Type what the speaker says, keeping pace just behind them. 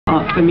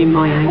lot of them in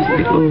my house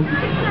before.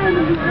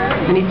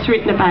 And it's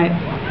written about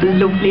a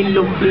lovely,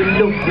 lovely,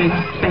 lovely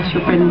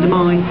special friend of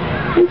mine.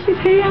 And she's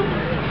here,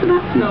 so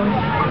that's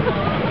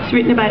nice. It's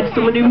written about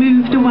someone who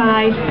moved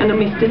away and I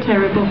missed her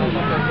terrible.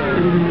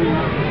 And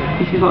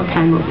this is what I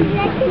came up with.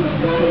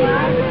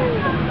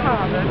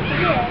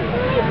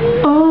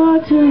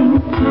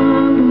 Autumn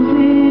tumbles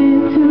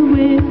into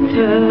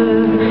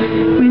winter,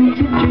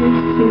 winter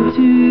drifts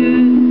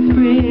into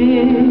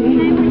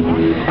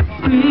spring.